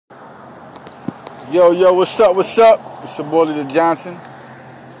Yo, what's up? What's up? It's your boy Little Johnson.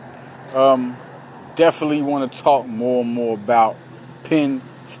 Definitely want to talk more and more about Penn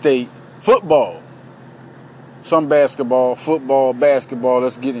State football. Some basketball, football, basketball.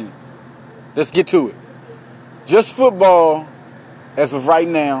 Let's get in it. Let's get to it. Just football as of right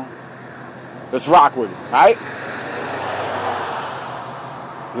now. Let's rock with it, all right?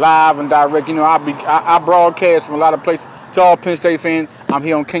 Live and direct. You know, I broadcast from a lot of places. To all Penn State fans, I'm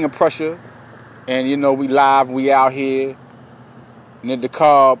here on King of Prussia. And, you know, we live, we out here. Near the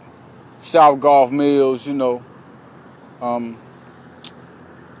Cobb, South Golf Mills, you know. Penn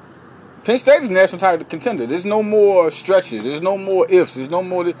State is national title contender. There's no more stretches. There's no more ifs. There's no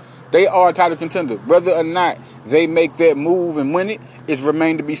more. They are a title contender. Whether or not they make that move and win it is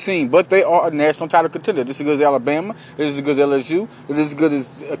remain to be seen. But they are a national title contender. This is as good as Alabama. This is as good as LSU. This is as good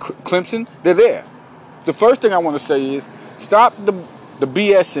as Clemson. They're there. The first thing I want to say is stop the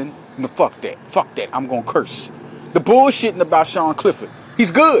BSing. No, fuck that. Fuck that. I'm going to curse. The bullshitting about Sean Clifford.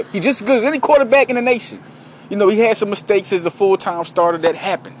 He's good. He's just as good as any quarterback in the nation. You know, he had some mistakes as a full-time starter. That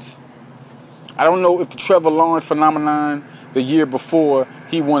happens. I don't know if the Trevor Lawrence phenomenon the year before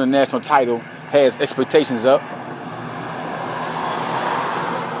he won a national title has expectations up.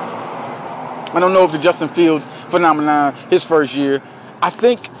 I don't know if the Justin Fields phenomenon his first year. I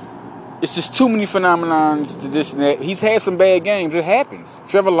think it's just too many phenomenons to this and that. He's had some bad games. It happens.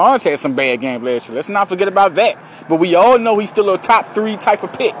 Trevor Lawrence had some bad games last year. Let's not forget about that. But we all know he's still a top 3 type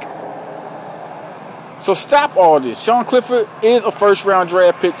of pick. So stop all this. Sean Clifford is a first-round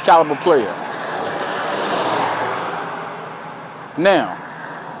draft pick caliber player. Now,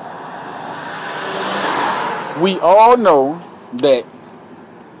 we all know that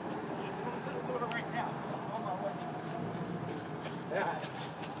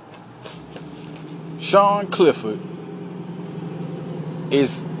Sean Clifford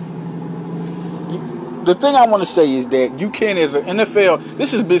is, the thing I want to say is that you can, as an NFL,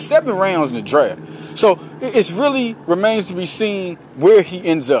 this has been 7 rounds in the draft. So it really remains to be seen where he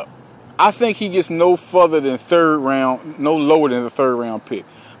ends up. I think he gets no further than 3rd round, no lower than the 3rd round pick.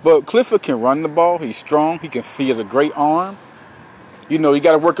 But Clifford can run the ball. He's strong. He has a great arm. You know, he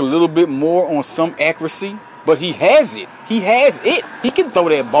got to work a little bit more on some accuracy. But he has it. He has it. He can throw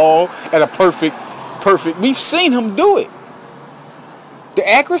that ball at a perfect. We've seen him do it. The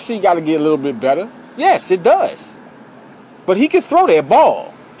accuracy got to get a little bit better. Yes, it does. But he can throw that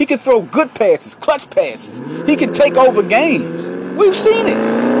ball. He can throw good passes, clutch passes. He can take over games. We've seen it.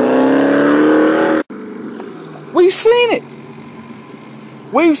 We've seen it.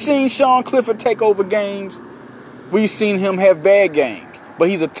 We've seen Sean Clifford take over games. We've seen him have bad games. But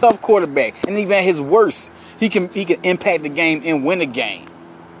he's a tough quarterback. And even at his worst, he can impact the game and win a game.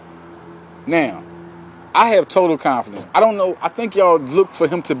 Now, I have total confidence. I don't know. I think y'all look for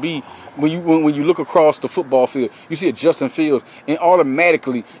him to be, when you look across the football field, you see a Justin Fields, and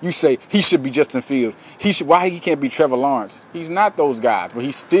automatically you say he should be Justin Fields. Why he can't be Trevor Lawrence? He's not those guys, but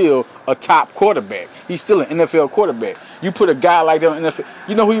he's still a top quarterback. He's still an NFL quarterback. You put a guy like that in the NFL,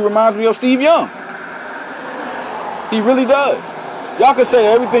 you know who he reminds me of? Steve Young. He really does. Y'all can say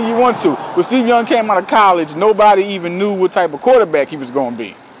everything you want to. When Steve Young came out of college, nobody even knew what type of quarterback he was going to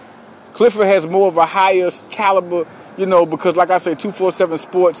be. Clifford has more of a higher caliber, you know, because like I say, 247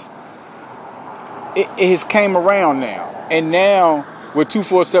 Sports, it has came around now. And now, with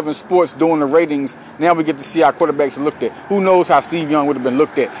 247 Sports doing the ratings, now we get to see how quarterbacks are looked at. Who knows how Steve Young would have been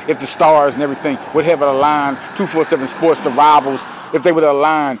looked at if the stars and everything would have aligned 247 Sports, the rivals, if they would have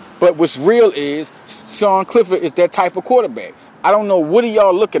aligned. But what's real is Sean Clifford is that type of quarterback. I don't know, what are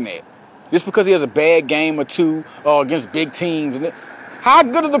y'all looking at? Just because he has a bad game or two against big teams. How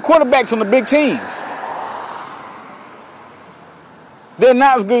good are the quarterbacks on the big teams? They're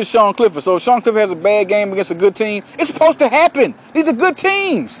not as good as Sean Clifford. So if Sean Clifford has a bad game against a good team, it's supposed to happen. These are good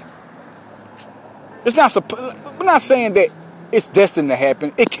teams. We're not saying that it's destined to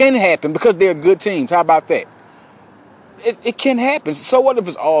happen. It can happen because they're good teams. How about that? It can happen. So what if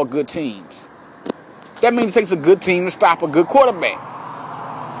it's all good teams? That means it takes a good team to stop a good quarterback.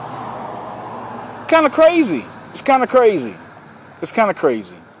 Kind of crazy. It's kind of crazy. It's kind of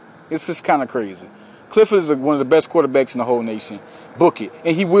crazy. It's just kind of crazy. Clifford is one of the best quarterbacks in the whole nation. Book it.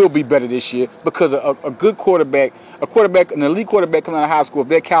 And he will be better this year because a good quarterback, an elite quarterback coming out of high school of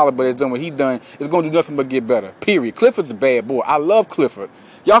that caliber that's done what he's done is going to do nothing but get better. Period. Clifford's a bad boy. I love Clifford.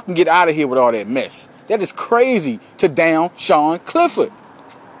 Y'all can get out of here with all that mess. That is crazy to down Sean Clifford.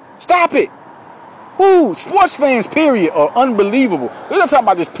 Stop it. Woo, sports fans, period, are unbelievable. We're not talking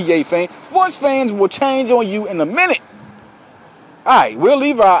about this PA fan. Sports fans will change on you in a minute. All right, Will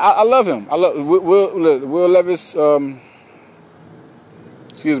Levis, I love him. I love Will Levis.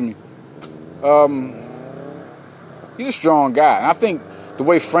 Excuse me. He's a strong guy. And I think the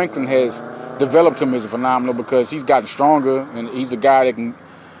way Franklin has developed him is phenomenal because he's gotten stronger and he's a guy that can.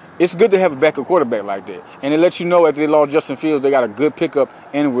 It's good to have a backup quarterback like that. And it lets you know after they lost Justin Fields, they got a good pickup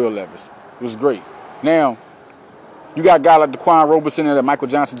and Will Levis. It was great. Now, you got a guy like Daquan Roberson and Michael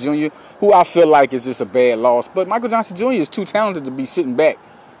Johnson Jr., who I feel like is just a bad loss. But Michael Johnson Jr. is too talented to be sitting back.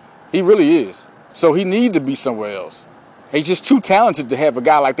 He really is. So he needs to be somewhere else. He's just too talented to have a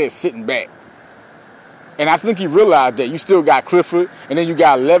guy like that sitting back. And I think he realized that. You still got Clifford, and then you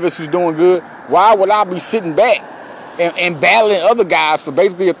got Levis who's doing good. Why would I be sitting back and battling other guys for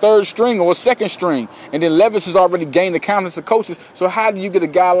basically a third string or a second string? And then Levis has already gained the confidence of coaches. So how do you get a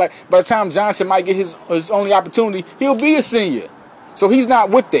guy like, by the time Johnson might get his only opportunity, he'll be a senior. So he's not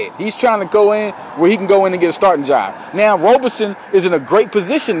with that. He's trying to go in where he can go in and get a starting job. Now, Roberson is in a great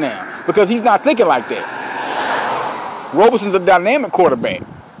position now because he's not thinking like that. Roberson's a dynamic quarterback.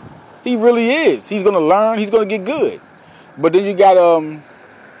 He really is. He's going to learn. He's going to get good. But then you got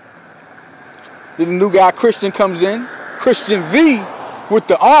the new guy Christian comes in, Christian V with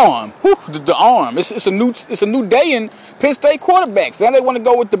the arm. Whew, the arm. It's a new day in Penn State quarterbacks. Now they want to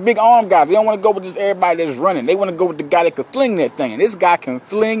go with the big arm guys. They don't want to go with just everybody that's running. They want to go with the guy that can fling that thing. And this guy can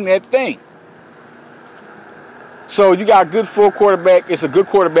fling that thing. So you got a good full quarterback. It's a good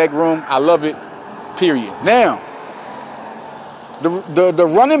quarterback room. I love it. Period. Now, the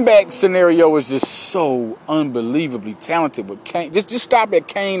running back scenario is just so unbelievably talented with Kane. Just stop at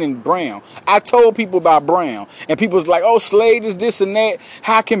Kane and Brown. I told people about Brown, and people was like, oh, Slade is this and that.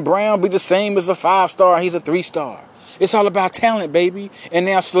 How can Brown be the same as a 5-star and he's a 3-star? It's all about talent, baby. And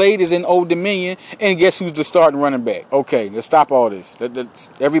now Slade is in Old Dominion, and guess who's the starting running back? Okay, let's stop all this.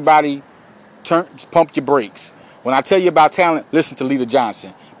 Everybody pump your brakes. When I tell you about talent, listen to Lita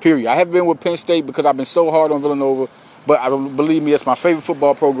Johnson, period. I haven't been with Penn State because I've been so hard on Villanova. But believe me, it's my favorite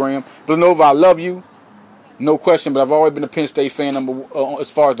football program. Villanova, I love you, no question. But I've always been a Penn State fan.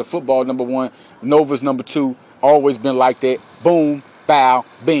 As far as the football, number one. Nova's number two. Always been like that. Boom, bow,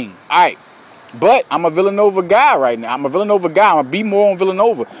 bing. All right. But I'm a Villanova guy right now. I'm a Villanova guy. I'm going to be more on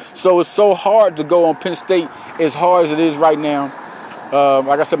Villanova. So it's so hard to go on Penn State as hard as it is right now.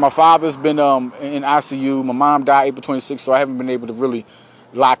 Like I said, my father's been in ICU. My mom died April 26th, so I haven't been able to really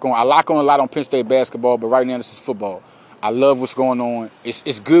lock on. I lock on a lot on Penn State basketball, but right now this is football. I love what's going on.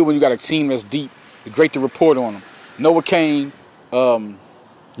 It's good when you got a team that's deep. It's great to report on them. Noah Cain,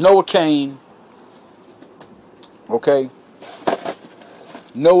 okay?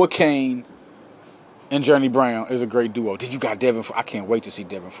 Noah Cain and Journey Brown is a great duo. Then you got Devin Ford. I can't wait to see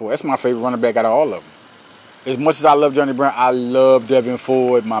Devin Ford. That's my favorite running back out of all of them. As much as I love Journey Brown, I love Devin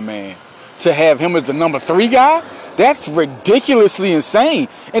Ford, my man. To have him as the number 3 guy, that's ridiculously insane.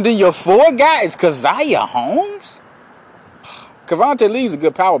 And then your 4 guy is Keziah Holmes? Cavante Lee's a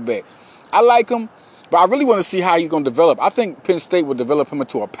good power back. I like him, but I really want to see how he's going to develop. I think Penn State will develop him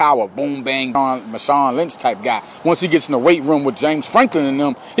into a power, boom, bang, Marshawn Lynch type guy. Once he gets in the weight room with James Franklin and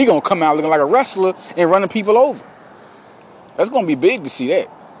them, he's going to come out looking like a wrestler and running people over. That's going to be big to see that.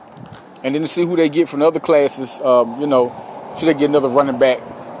 And then to see who they get from the other classes, should they get another running back.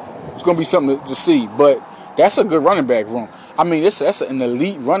 It's going to be something to see. But that's a good running back room. I mean, that's an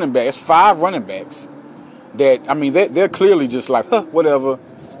elite running back. It's 5 running backs. That, I mean, they're clearly just like, whatever,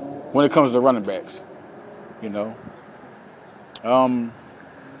 when it comes to running backs, The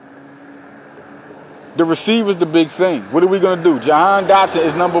receiver's the big thing. What are we going to do? Jahan Dotson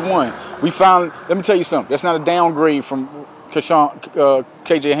is number 1. Let me tell you something. That's not a downgrade from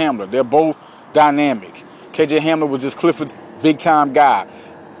KJ Hamler. They're both dynamic. KJ Hamler was just Clifford's big-time guy.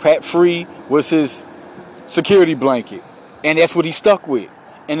 Pat Free was his security blanket, and that's what he stuck with.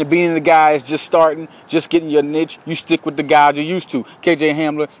 And the being the guy is just starting, just getting your niche, you stick with the guys you're used to. KJ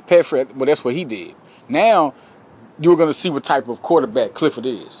Hamler, Pat Free, well, that's what he did. Now, you're going to see what type of quarterback Clifford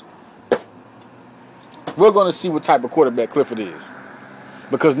is. We're going to see what type of quarterback Clifford is.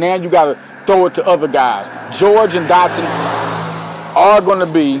 Because now you got to throw it to other guys. George and Dotson are going to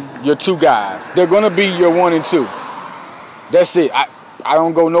be your 2 guys. They're going to be your 1 and 2. That's it. I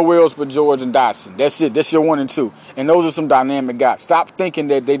don't go nowhere else but George and Dotson. That's it. That's your 1 and 2. And those are some dynamic guys. Stop thinking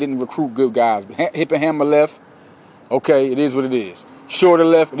that they didn't recruit good guys. Hip and Hammer left. Okay, it is what it is. Shorter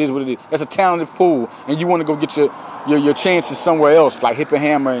left. It is what it is. That's a talented pool. And you want to go get your chances somewhere else, like Hip and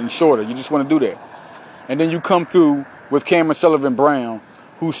Hammer and Shorter. You just want to do that. And then you come through with Cameron Sullivan Brown,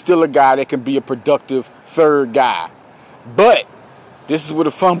 who's still a guy that can be a productive 3rd guy. But this is where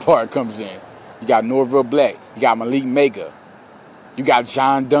the fun part comes in. You got Norville Black. You got Malik Mega. You got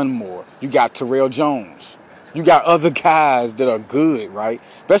John Dunmore. You got Terrell Jones. You got other guys that are good, right?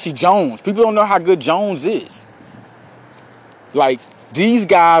 Especially Jones. People don't know how good Jones is. Like, These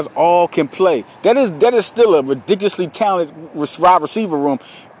guys all can play. That is still a ridiculously talented wide receiver room,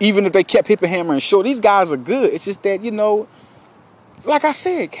 even if they kept Hippenhammer and Short. These guys are good. It's just that, like I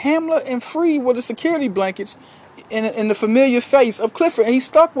said, Hamler and Free were the security blankets in the familiar face of Clifford, and he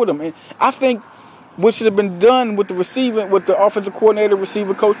stuck with them. And I think what should have been done with the offensive coordinator,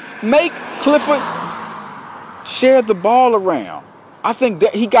 receiver coach, make Clifford share the ball around. I think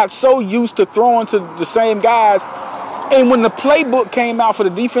that he got so used to throwing to the same guys, and when the playbook came out for the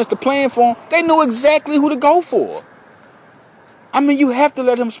defense to plan for him, they knew exactly who to go for. I mean, you have to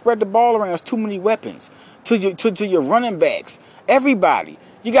let him spread the ball around. There's too many weapons to your running backs. Everybody.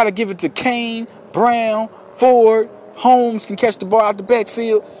 You got to give it to Kane, Brown, Ford, Holmes can catch the ball out the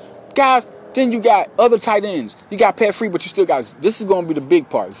backfield. Guys, then you got other tight ends. You got Pat Free, but you still got, this is going to be the big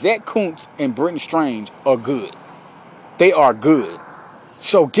part. Zach Kuntz and Brenton Strange are good. They are good.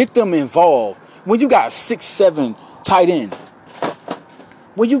 So get them involved. When you got a 6'7" tight end.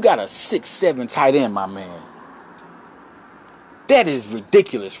 When you got a 6'7" tight end, my man. That is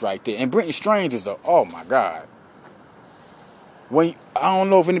ridiculous right there. And Brenton Strange is oh my God. I don't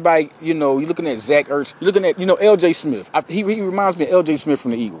know if anybody, you're looking at Zach Ertz, you're looking at, L.J. Smith. He reminds me of L.J. Smith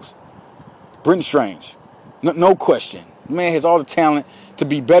from the Eagles. Brenton Strange. No question. The man has all the talent to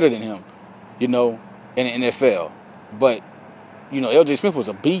be better than him, in the NFL. But, L.J. Smith was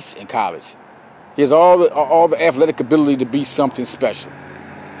a beast in college. He has all the athletic ability to be something special.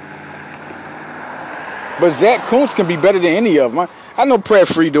 But Zach Kuntz can be better than any of them. I know Pratt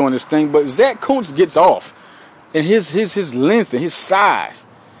Free doing this thing, but Zach Kuntz gets off. And his length and his size,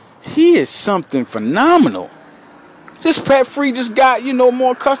 he is something phenomenal. This Pratt Free just got,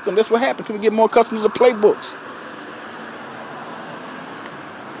 more accustomed. That's what happened. People get more accustomed to the playbooks.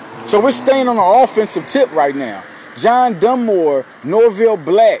 So we're staying on the offensive tip right now. John Dunmore, Norvell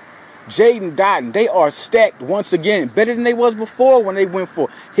Black, Jaden Dotton, they are stacked once again. Better than they was before when they went for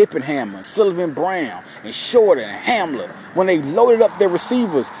Hippenhammer, Sullivan Brown, and Shorter and Hamler. When they loaded up their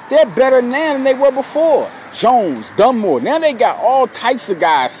receivers, they're better now than they were before. Jones, Dunmore, now they got all types of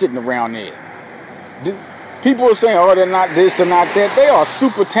guys sitting around there. People are saying, oh, they're not this or not that. They are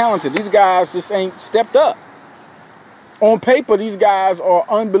super talented. These guys just ain't stepped up. On paper, these guys are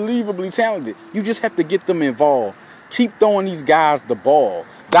unbelievably talented. You just have to get them involved. Keep throwing these guys the ball.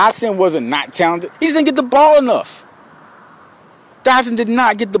 Dotson wasn't not talented. He just didn't get the ball enough. Dotson did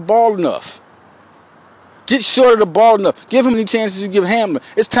not get the ball enough. Get Shorter the ball enough. Give him any chances you give Hamler.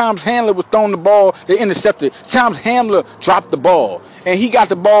 It's times Hamler was throwing the ball, they intercepted. It's times Hamler dropped the ball. And he got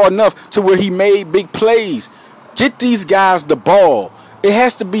the ball enough to where he made big plays. Get these guys the ball. It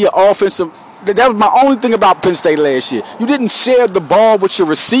has to be an offensive. That was my only thing about Penn State last year. You didn't share the ball with your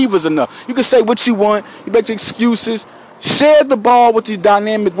receivers enough. You can say what you want. You make excuses. Share the ball with these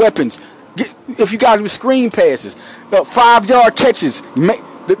dynamic weapons. If you got to do screen passes, 5-yard catches.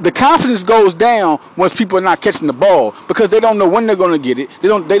 The confidence goes down once people are not catching the ball because they don't know when they're going to get it.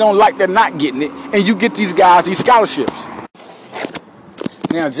 They don't like they're not getting it. And you get these guys these scholarships.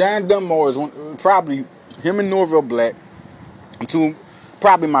 Now, John Dunmore is probably him and Norvell Black,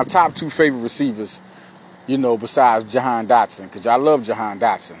 probably my top two favorite receivers, besides Jahan Dotson, because I love Jahan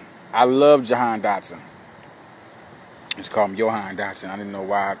Dotson. I love Jahan Dotson. I used to call him Johan Dotson. I didn't know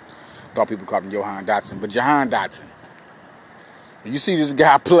why I thought people called him Johan Dotson, but Jahan Dotson. You see this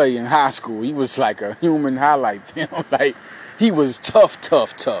guy play in high school, he was like a human highlight film. Like, he was tough.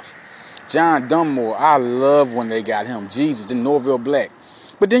 John Dunmore, I love when they got him. Jesus, then Norvell Black.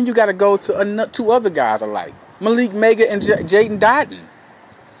 But then you got to go to two other guys I like, Malik Mega and Jaden Dotton.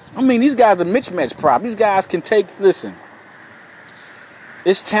 I mean, these guys are mismatch prop. These guys can listen,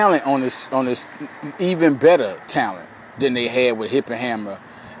 it's talent on this even better talent than they had with Hippenhammer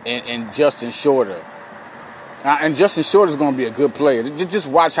and Justin Shorter. And Justin Shorter is going to be a good player. Just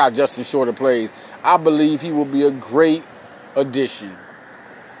watch how Justin Shorter plays. I believe he will be a great addition.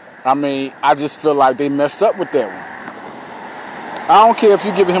 I mean, I just feel like they messed up with that one. I don't care if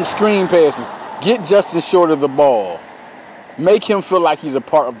you're giving him screen passes. Get Justin Shorter the ball. Make him feel like he's a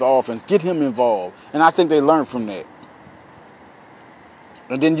part of the offense. Get him involved. And I think they learned from that.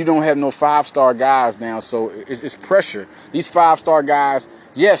 And then you don't have no 5-star guys now, so it's pressure. These 5-star guys,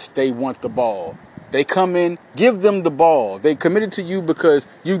 yes, they want the ball. They come in, give them the ball. They committed to you because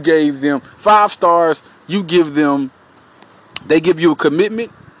you gave them 5 stars. You give them, they give you a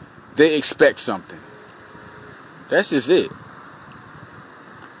commitment. They expect something. That's just it.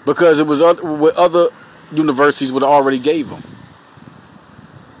 Because it was what other universities would have already gave them.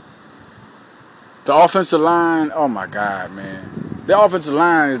 The offensive line, oh my God, man. The offensive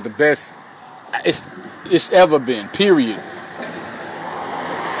line is the best it's ever been, period.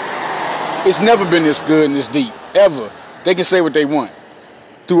 It's never been this good and this deep, ever. They can say what they want.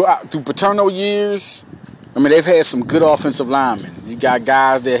 through Paterno years, I mean, they've had some good offensive linemen. You got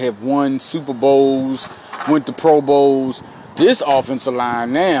guys that have won Super Bowls, went to Pro Bowls. This offensive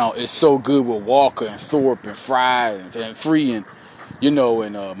line now is so good with Walker and Thorpe and Fry and Free and,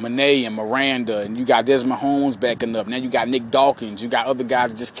 Monet and Miranda. And you got Desmond Holmes backing up. Now you got Nick Dawkins. You got other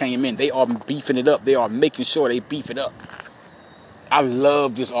guys that just came in. They are beefing it up. They are making sure they beef it up. I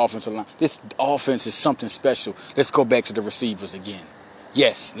love this offensive line. This offense is something special. Let's go back to the receivers again.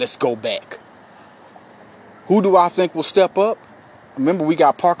 Yes, let's go back. Who do I think will step up? Remember, we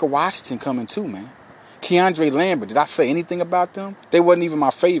got Parker Washington coming too, man. Keandre Lambert. Did I say anything about them? They wasn't even my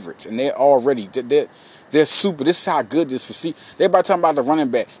favorites, and they're super. This is how good this everybody talking about the running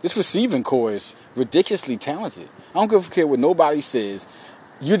back. This receiving core is ridiculously talented. I don't give a care what nobody says.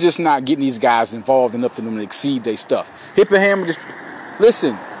 You're just not getting these guys involved enough to them to exceed their stuff. Hip and Hammer just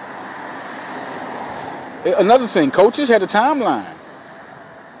listen. Another thing, coaches had a timeline.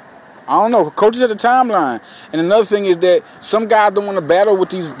 I don't know. Coaches had a timeline, and another thing is that some guys don't want to battle with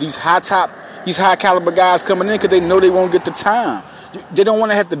these high caliber guys coming in because they know they won't get the time. They don't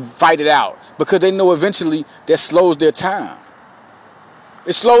want to have to fight it out because they know eventually that slows their time.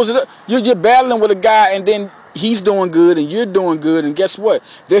 It slows it up. You're battling with a guy, and then he's doing good, and you're doing good, and guess what?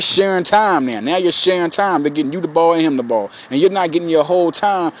 They're sharing time now. Now you're sharing time. They're getting you the ball and him the ball, and you're not getting your whole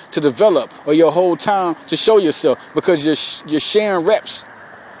time to develop or your whole time to show yourself because you're sharing reps.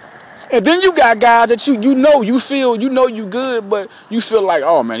 And then you got guys that you good, but you feel like,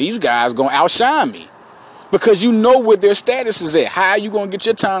 oh man, these guys gonna outshine me. Because you know where their status is at. How are you gonna get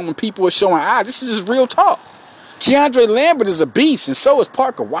your time when people are showing this is just real talk. Keandre Lambert is a beast, and so is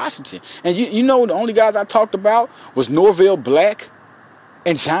Parker Washington. And you know the only guys I talked about was Norvell Black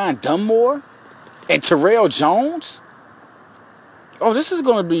and John Dunmore and Terrell Jones. Oh, it's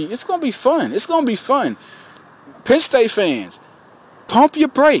gonna be fun. It's gonna be fun. Penn State fans, pump your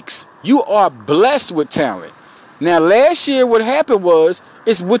brakes. You are blessed with talent. Now, last year, what happened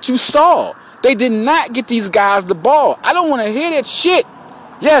it's what you saw. They did not get these guys the ball. I don't want to hear that shit.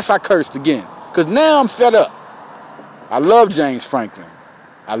 Yes, I cursed again. Because now I'm fed up. I love James Franklin.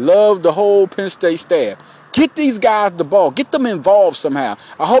 I love the whole Penn State staff. Get these guys the ball. Get them involved somehow.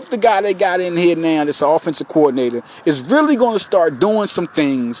 I hope the guy they got in here now, this offensive coordinator, is really going to start doing some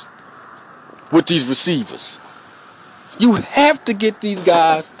things with these receivers. You have to get these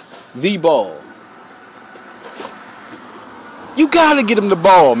guys the ball. You got to get them the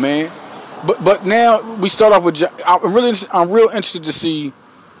ball, man. But now we start off with. I'm real interested to see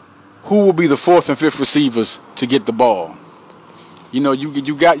who will be the fourth and fifth receivers to get the ball. You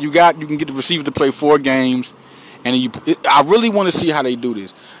can get the receiver to play 4 games, and I really want to see how they do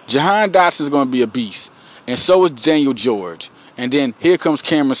this. Jahan Dotson is going to be a beast, and so is Daniel George. And then here comes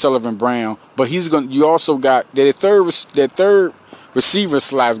Cameron Sullivan-Brown, but you also got that third receiver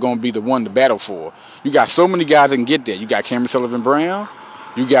slot is going to be the one to battle for. You got so many guys that can get there. You got Cameron Sullivan-Brown.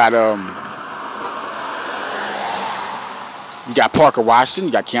 You got Parker Washington.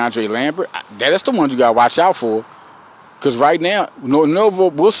 You got Keandre Lambert. That's the ones you got to watch out for. Because right now,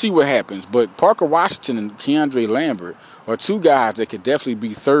 we'll see what happens. But Parker Washington and Keandre Lambert are 2 guys that could definitely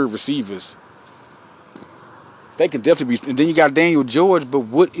be third receivers. They could definitely be. And then you got Daniel George. But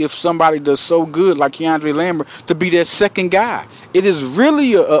what if somebody does so good like Keandre Lambert to be that second guy? It is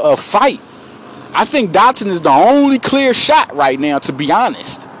really a fight. I think Dotson is the only clear shot right now, to be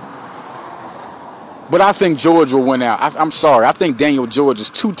honest. But I think George will win out. I'm sorry. I think Daniel George is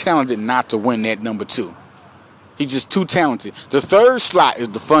too talented not to win that number 2. He's just too talented. The third slot is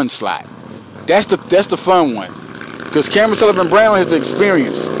the fun slot. That's the fun one. Because Cameron Sullivan-Brown has the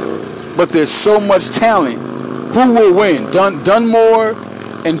experience. But there's so much talent. Who will win? Dunmore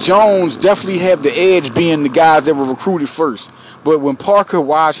and Jones definitely have the edge being the guys that were recruited first. But when Parker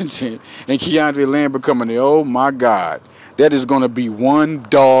Washington and Keandre Lambert come in there, oh my God, that is going to be one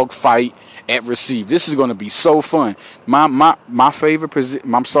dog fight at receive. This is going to be so fun. My favorite position.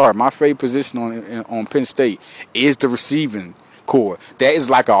 My favorite position on Penn State is the receiving core. That is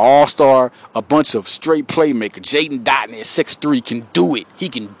like an all-star, a bunch of straight playmakers. Jaden Dotton at 6'3" can do it. He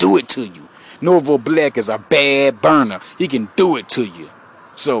can do it to you. Norvell Black is a bad burner. He can do it to you.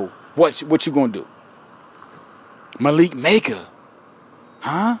 So what you gonna do? Malik Maker,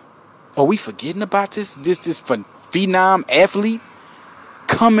 huh? Are we forgetting about this phenom athlete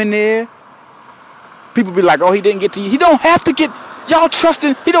coming there? People be like, oh, he didn't get to. He don't have to get. Y'all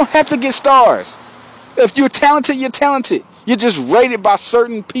trusting? He don't have to get stars. If you're talented, you're talented. You're just rated by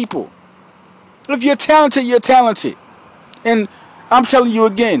certain people. If you're talented, you're talented. And I'm telling you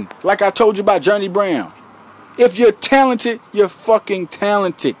again, like I told you about Journey Brown. If you're talented, you're fucking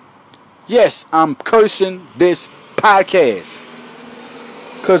talented. Yes, I'm cursing this podcast.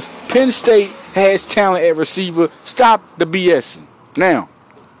 Because Penn State has talent at receiver. Stop the BSing. Now,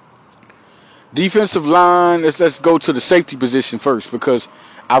 defensive line, let's go to the safety position first, because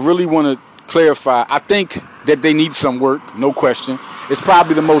I really want to clarify. I think that they need some work, no question. It's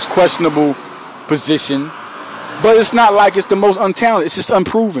probably the most questionable position, but it's not like it's the most untalented. It's just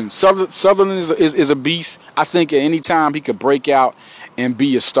unproven. Sutherland is a beast. I think at any time he could break out and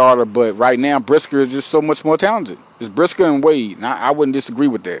be a starter, but right now Brisker is just so much more talented. It's Brisker and Wade, and I wouldn't disagree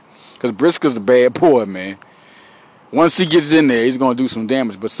with that, because Brisker's a bad boy, man. Once he gets in there, he's going to do some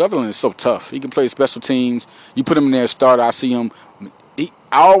damage. But Sutherland is so tough. He can play special teams. You put him in there as starter, I see him. I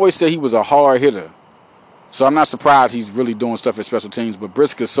always say he was a hard hitter. So I'm not surprised he's really doing stuff at special teams. But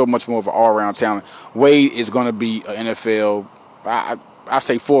Brisker is so much more of an all-around talent. Wade is going to be an NFL, I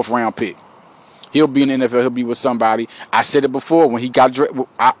say, 4th-round pick. He'll be in the NFL. He'll be with somebody. I said it before when he got drafted.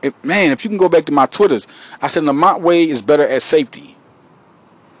 Man, if you can go back to my Twitters, I said Lamont Wade is better at safety.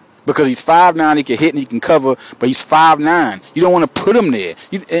 Because he's 5'9", he can hit and he can cover, but he's 5'9". You don't want to put him there.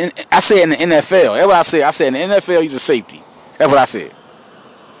 I say in the NFL. That's what I said. I said in the NFL he's a safety. That's what I said.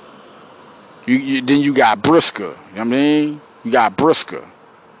 Then you got Brisker. You know what I mean? You got Brisker.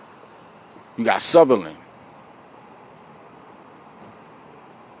 You got Sutherland.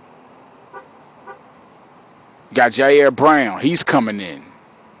 You got Jair Brown. He's coming in.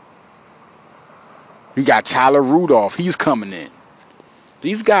 You got Tyler Rudolph. He's coming in.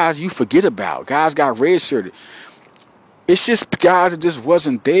 These guys you forget about. Guys got redshirted. It's just guys that just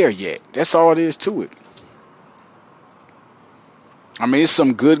wasn't there yet. That's all it is to it. I mean, it's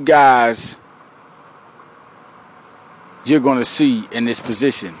some good guys you're going to see in this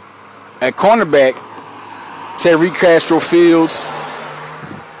position. At cornerback, Terry Castro Fields,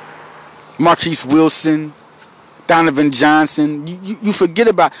 Marquise Wilson, Donovan Johnson. You forget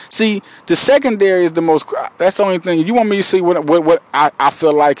about. See, the secondary is the most. That's the only thing. You want me to see what I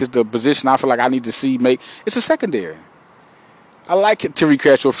feel like is the position I feel like I need to see make. It's a secondary. I like it, Terry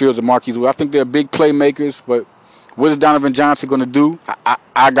Castro Fields and Marquise Wilson. I think they're big playmakers, but what is Donovan Johnson going to do?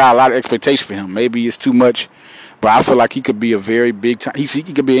 I got a lot of expectation for him. Maybe it's too much, but I feel like he could be a very big time. He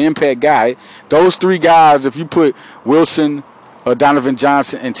could be an impact guy. Those three guys, if you put Wilson, Donovan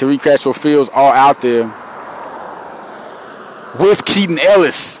Johnson, and Terry Castro Fields all out there, with Keaton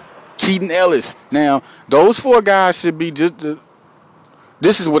Ellis. Now, those 4 guys should be just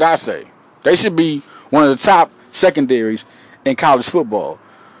this is what I say. They should be one of the top secondaries in college football.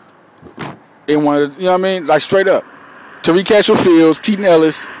 In one of the, you know what I mean? Like straight up. Terry Castro Fields, Keaton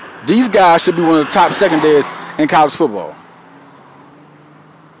Ellis, these guys should be one of the top secondaries in college football.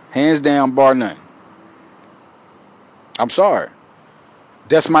 Hands down, bar none. I'm sorry.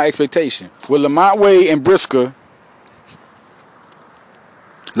 That's my expectation. With Lamont Wade and Brisker,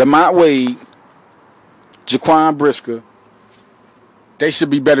 Jaquan Brisker, they should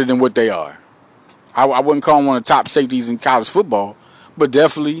be better than what they are. I wouldn't call them one of the top safeties in college football, but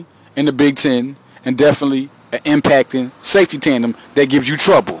definitely in the Big Ten, and definitely an impacting safety tandem that gives you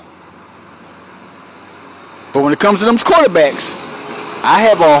trouble. But when it comes to them quarterbacks, I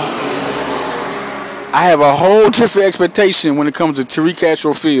have a whole different expectation when it comes to Terry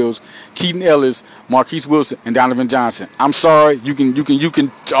Castro Fields, Keaton Ellis, Marquise Wilson, and Donovan Johnson. I'm sorry, you're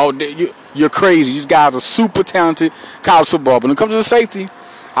crazy. These guys are super talented college football. But when it comes to the safety,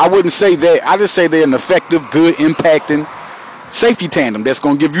 I wouldn't say that. I just say they're an effective, good, impacting safety tandem that's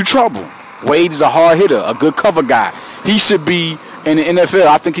going to give you trouble. Wade is a hard hitter, a good cover guy. He should be in the NFL.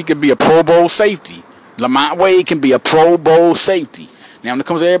 I think he could be a Pro Bowl safety. Lamont Wade can be a Pro Bowl safety. Now, when it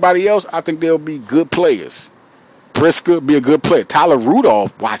comes to everybody else, I think they'll be good players. Brisker be a good player. Tyler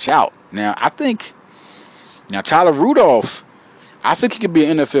Rudolph, watch out. Now, Tyler Rudolph, I think he could be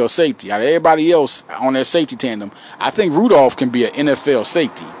an NFL safety. Out of everybody else on that safety tandem, I think Rudolph can be an NFL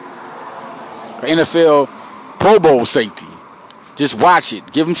safety. An NFL Pro Bowl safety. Just watch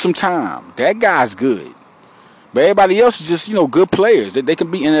it. Give him some time. That guy's good. But everybody else is just, good players. They can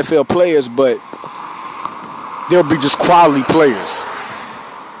be NFL players, but they'll be just quality players.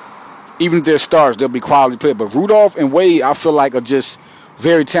 Even if they're stars, they'll be quality players. But Rudolph and Wade, I feel like, are just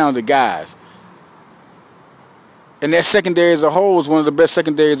very talented guys. And that secondary as a whole is one of the best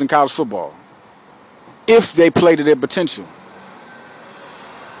secondaries in college football. If they play to their potential.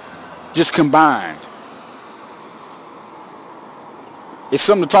 Just combined. It's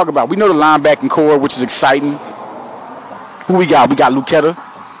something to talk about. We know the linebacking core, which is exciting. Who we got? We got Lucetta.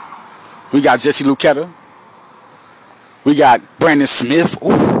 We got Jesse Lucetta. We got Brandon Smith.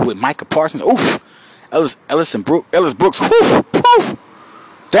 Ooh, with Micah Parsons. Ooh. Ellis Brooks. Ooh, ooh.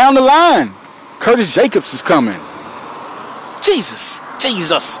 Down the line. Curtis Jacobs is coming. Jesus.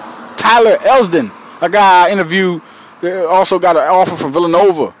 Tyler Elsdon. A guy I interviewed They also got an offer from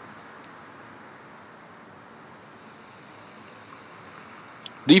Villanova.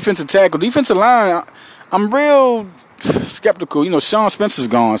 Defensive tackle, defensive line. I'm real skeptical. Sean Spencer's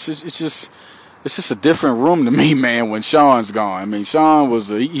gone. It's just a different room to me, man. When Sean's gone, I mean, Sean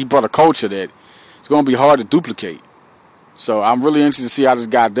he brought a culture that it's going to be hard to duplicate. So I'm really interested to see how this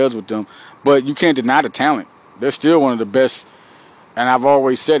guy does with them. But you can't deny the talent. They're still one of the best, and I've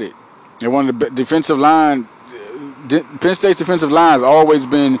always said it. They're one of the defensive line. Penn State's defensive line has always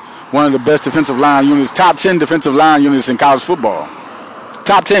been one of the best defensive line units, top 10 defensive line units in college football.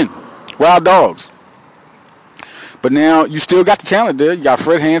 Top 10. Wild dogs. But now you still got the talent there. You got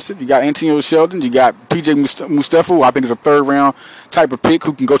Fred Hansard. You got Antonio Sheldon. You got P.J. Mustafa, who I think is a third-round type of pick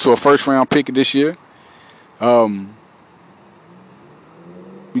who can go to a first-round pick this year. You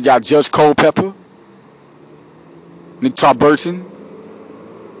got Judge Culpepper, Nick Tarburton,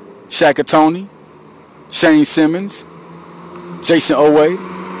 Shaka Toney, Shane Simmons, Jason Owe,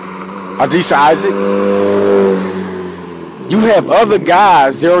 Adisa Isaac. You have other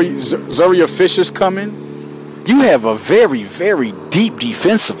guys, Zaria Fisher's coming. You have a very, very deep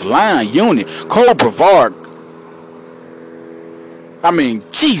defensive line unit. Cole Brevard. I mean,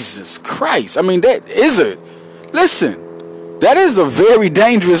 Jesus Christ. I mean, that is a very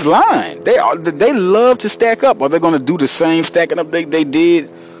dangerous line. They love to stack up. Are they going to do the same stacking up they did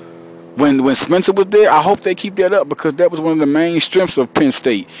when Spencer was there? I hope they keep that up because that was one of the main strengths of Penn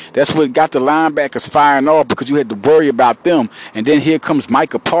State. That's what got the linebackers firing off because you had to worry about them. And then here comes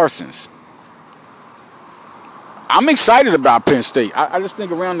Micah Parsons. I'm excited about Penn State. I just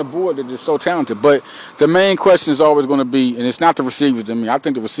think around the board that they're so talented. But the main question is always going to be, and it's not the receivers to me. I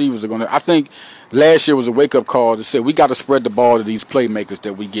think the receivers are going to. I think last year was a wake-up call to say we got to spread the ball to these playmakers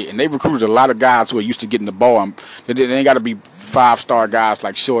that we get. And they recruited a lot of guys who are used to getting the ball. They ain't got to be five-star guys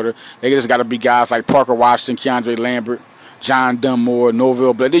like Shorter. They just got to be guys like Parker Washington, Keandre Lambert, John Dunmore,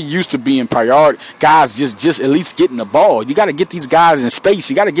 Norville Blair. They used to be in priority. Guys just at least getting the ball. You got to get these guys in space.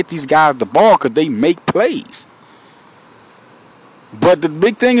 You got to get these guys the ball because they make plays. But the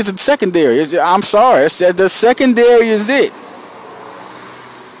big thing is the secondary. I'm sorry. The secondary is it.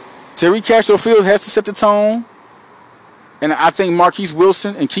 Terry Castro-Fields has to set the tone. And I think Marquise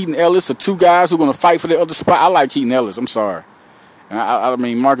Wilson and Keaton Ellis are two guys who are going to fight for the other spot. I like Keaton Ellis. I'm sorry. And I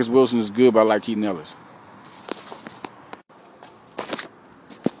mean, Marcus Wilson is good, but I like Keaton Ellis.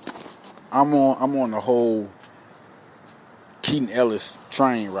 I'm on the whole Keaton Ellis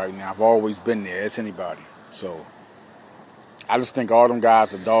train right now. I've always been there. It's anybody. So I just think all them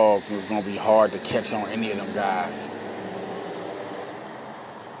guys are dogs, and it's going to be hard to catch on any of them guys.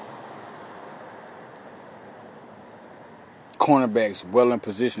 Cornerbacks well in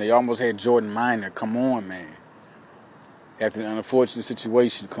position. They almost had Jordan Minor. Come on, man. After an unfortunate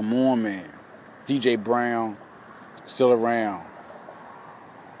situation, come on, man. DJ Brown still around.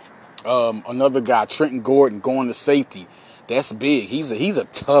 Another guy, Trenton Gordon, going to safety. That's big. He's a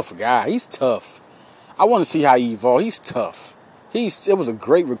tough guy. He's tough. I want to see how he evolves. He's tough. It was a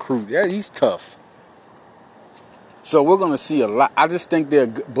great recruit. Yeah, he's tough. So we're going to see a lot. I just think they're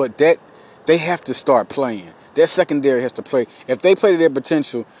good, but they have to start playing. Their secondary has to play. If they play to their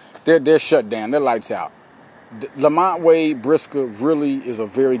potential, they're shut down. They're lights out. Lamont Wade, Brisker really is a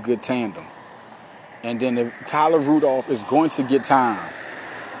very good tandem. And then if Tyler Rudolph is going to get time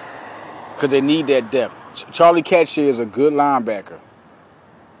because they need that depth. Charlie Catshare is a good linebacker.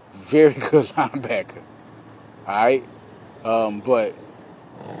 Very good linebacker. All right? But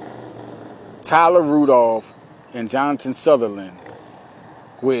Tyler Rudolph and Jonathan Sutherland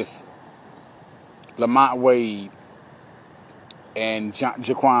with Lamont Wade and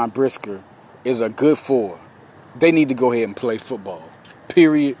Jaquan Brisker is a good four. They need to go ahead and play football.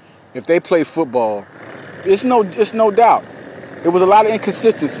 Period. If they play football, it's no doubt. It was a lot of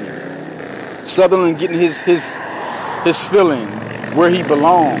inconsistency. Sutherland getting his feeling where he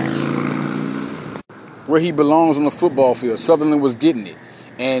belongs. Where he belongs on the football field. Sutherland was getting it.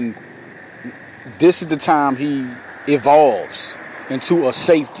 And this is the time he evolves into a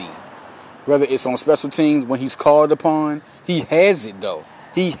safety. Whether it's on special teams when he's called upon. He has it, though.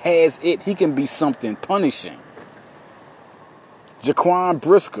 He has it. He can be something punishing. Jaquan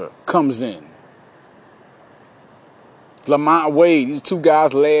Brisker comes in. Lamont Wade, these two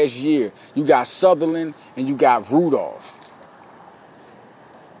guys last year. You got Sutherland and you got Rudolph.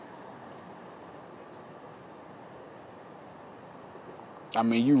 I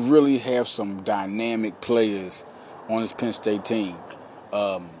mean, you really have some dynamic players on this Penn State team.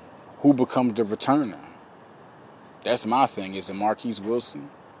 Who becomes the returner? That's my thing. Is it Marquise Wilson?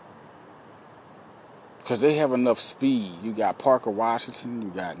 Because they have enough speed. You got Parker Washington. You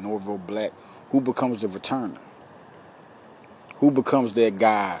got Norville Black. Who becomes the returner? Who becomes that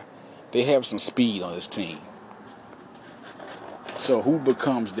guy? They have some speed on this team. So who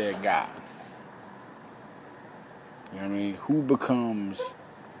becomes that guy? You know what I mean? Who becomes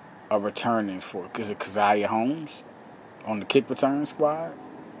a returning for? Is it Keziah Holmes on the kick return squad?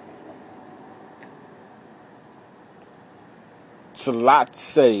 It's a lot to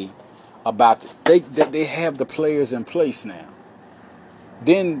say about it. They have the players in place now.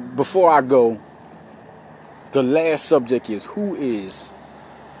 Then before I go, the last subject is who is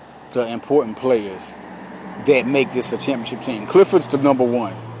the important players that make this a championship team. Clifford's the number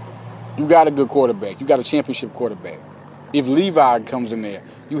one. You got a good quarterback. You got a championship quarterback. If Levi comes in there,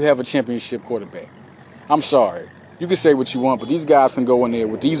 you have a championship quarterback. I'm sorry. You can say what you want, but these guys can go in there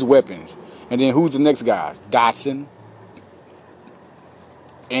with these weapons. And then who's the next guys? Dotson.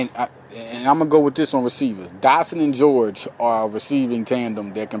 And I'm going to go with this on receivers. Dotson and George are a receiving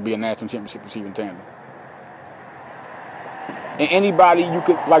tandem that can be a national championship receiving tandem. And anybody you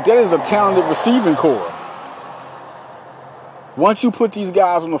could, like, that is a talented receiving core. Once you put these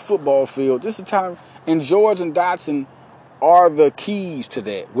guys on the football field, this is the time. And George and Dotson are the keys to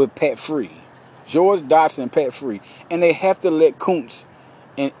that with Pat Free. George, Dotson, and Pat Free. And they have to let Kuntz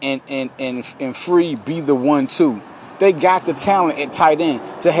and Free be the 1-2. They got the talent at tight end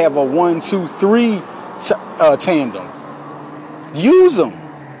to have a 1-2-3 tandem. Use them.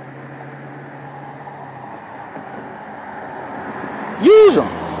 Use them.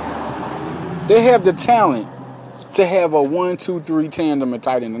 They have the talent to have a 1-2-3 tandem at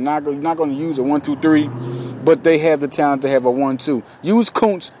tight end. They're not going to use a 1-2-3, but they have the talent to have a 1-2. Use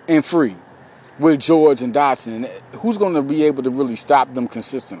Kuntz and Free with George and Dotson. And who's going to be able to really stop them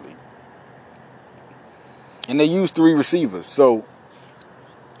consistently? And they use 3 receivers. So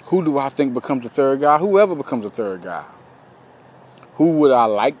who do I think becomes the third guy? Whoever becomes the third guy. Who would I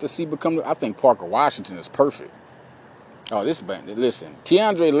like to see become? I think Parker Washington is perfect. Oh, listen,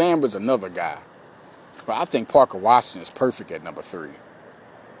 Keandre Lambert's another guy. But I think Parker Washington is perfect at number 3.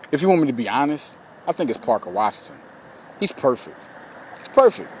 If you want me to be honest, I think it's Parker Washington. He's perfect. He's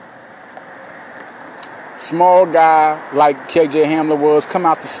perfect. Small guy like KJ Hamler was, come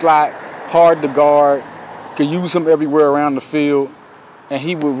out the slot, hard to guard, could use him everywhere around the field, and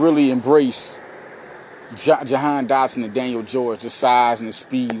he would really embrace Jahan Dotson and Daniel George, the size and the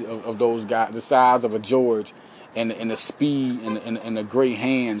speed of those guys, the size of a George, and the speed and the great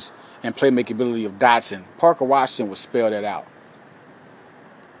hands and playmaking ability of Dotson. Parker Washington would spell that out.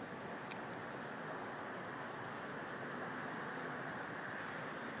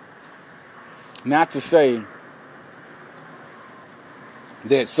 Not to say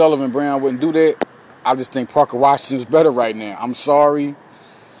that Sullivan Brown wouldn't do that. I just think Parker Washington is better right now. I'm sorry.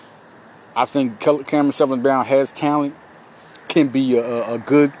 I think Cameron Sullivan Brown has talent, can be a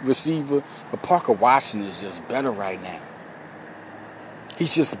good receiver, but Parker Washington is just better right now.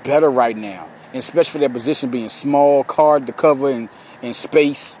 He's just better right now, and especially for that position being small, hard to cover in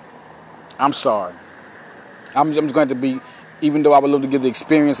space. I'm sorry. I'm just going to be, even though I would love to give the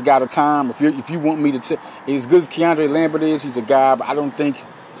experienced guy the time. If you want me to tell, as good as Keandre Lambert is, he's a guy, but I don't think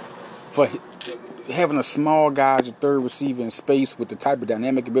for having a small guy as your third receiver in space with the type of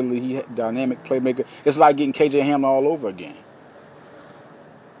dynamic ability dynamic playmaker, it's like getting KJ Hamler all over again.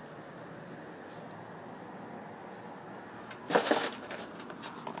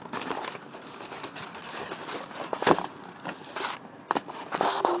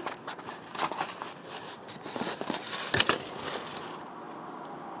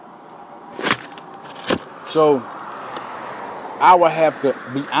 So I would have to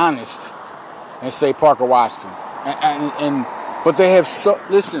be honest and say Parker Washington. But they have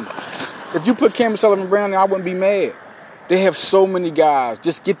listen, if you put Cameron Sullivan Brown there, I wouldn't be mad. They have so many guys.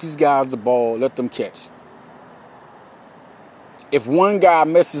 Just get these guys the ball, let them catch. If one guy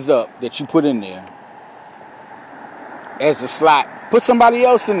messes up that you put in there as the slot, put somebody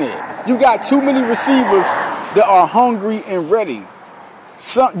else in there. You got too many receivers that are hungry and ready.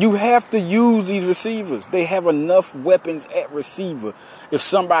 You have to use these receivers. They have enough weapons at receiver. If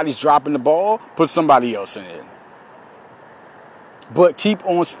somebody's dropping the ball, put somebody else in it. But keep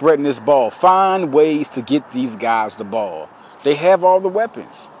on spreading this ball. Find ways to get these guys the ball. They have all the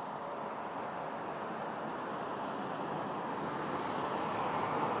weapons.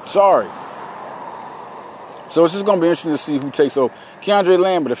 Sorry. So it's just going to be interesting to see who takes over. Keandre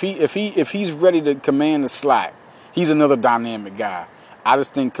Lambert, if he's ready to command the slot, he's another dynamic guy. I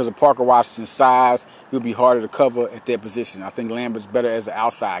just think because of Parker Washington's size, he'll be harder to cover at that position. I think Lambert's better as an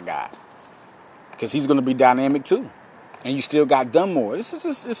outside guy because he's going to be dynamic too. And you still got Dunmore. This is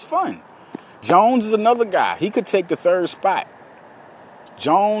just, it's fun. Jones is another guy. He could take the third spot.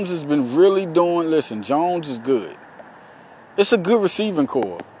 Jones has been really doing, listen, Jones is good. It's a good receiving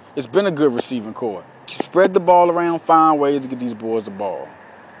core. It's been a good receiving core. Spread the ball around, find ways to get these boys the ball.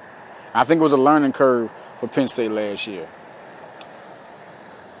 I think it was a learning curve for Penn State last year.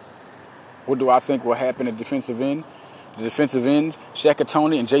 What do I think will happen at defensive end? The defensive ends, Shaka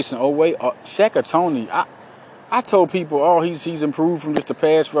Toney and Jason Oweh. Shaka Toney, I told people, he's improved from just a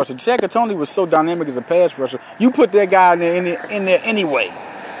pass rusher. Shaka Toney was so dynamic as a pass rusher. You put that guy in there anyway.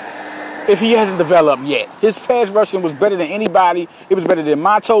 If he hasn't developed yet. His pass rushing was better than anybody. It was better than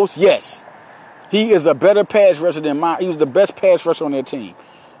Matos, yes. He is a better pass rusher than he was the best pass rusher on their team.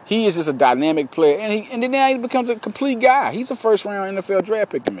 He is just a dynamic player. And then now he becomes a complete guy. He's a first-round NFL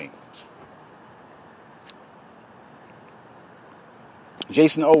draft pick to me.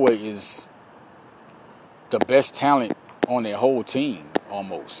 Jason Oweh is the best talent on their whole team,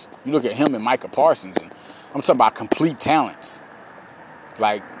 almost. You look at him and Micah Parsons, and I'm talking about complete talents.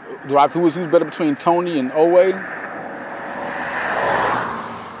 Like, who's better between Toney and Oweh?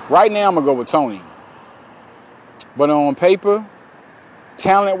 Right now, I'm going to go with Toney. But on paper,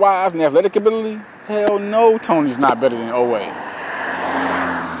 talent-wise and athletic ability, hell no, Toney's not better than Oweh.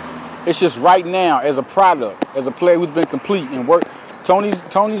 It's just right now, as a product, as a player who's been complete and worked,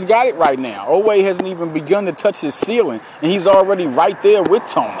 Toney's got it right now. Oweh hasn't even begun to touch his ceiling, and he's already right there with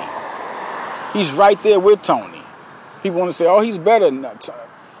Toney. He's right there with Toney. People want to say, he's better.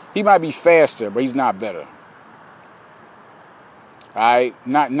 He might be faster, but he's not better. All right?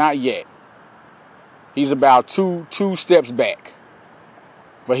 Not yet. He's about two steps back,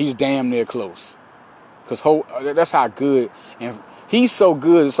 but he's damn near close. Because that's how good, and he's so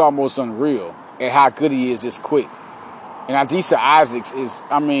good, it's almost unreal at how good he is this quick. And Adisa Isaacs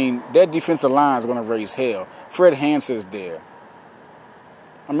that defensive line is going to raise hell. Fred Hansard is there.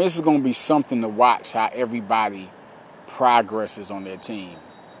 This is going to be something to watch, how everybody progresses on their team.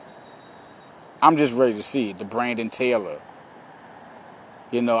 I'm just ready to see it. The Brandon Taylor.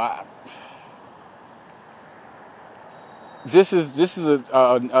 This is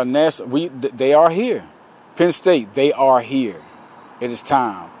a national. They are here. Penn State, they are here. It is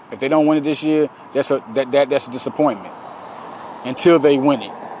time. If they don't win it this year, that's a disappointment. Until they win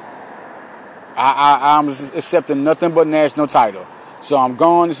it, I'm accepting nothing but national title. So I'm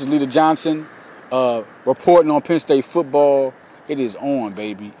gone. This is Leader Johnson, reporting on Penn State football. It is on,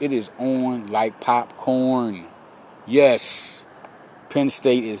 baby. It is on like popcorn. Yes, Penn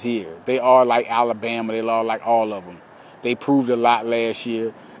State is here. They are like Alabama. They are like all of them. They proved a lot last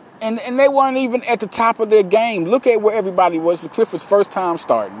year. And they weren't even at the top of their game. Look at where everybody was. Clifford's first time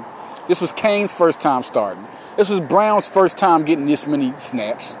starting. This was Kane's first time starting. This was Brown's first time getting this many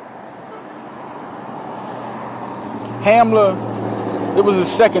snaps. Hamler, it was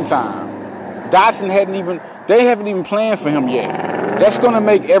his second time. Dotson they haven't even planned for him yet. That's going to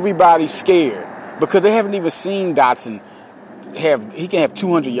make everybody scared because they haven't even seen Dotson he can have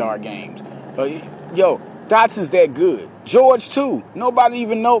 200-yard games. Dotson's that good. George, too. Nobody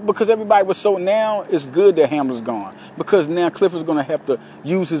even know because everybody was so now it's good that Hamler's gone because now Clifford's going to have to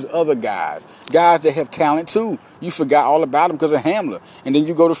use his other guys that have talent, too. You forgot all about them because of Hamler. And then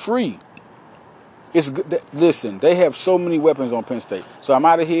you go to Free. It's good. Listen, they have so many weapons on Penn State. So I'm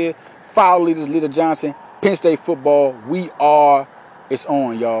out of here. Follow Leader Johnson. Penn State football. It's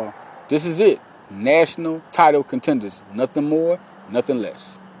on, y'all. This is it. National title contenders. Nothing more, nothing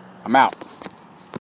less. I'm out.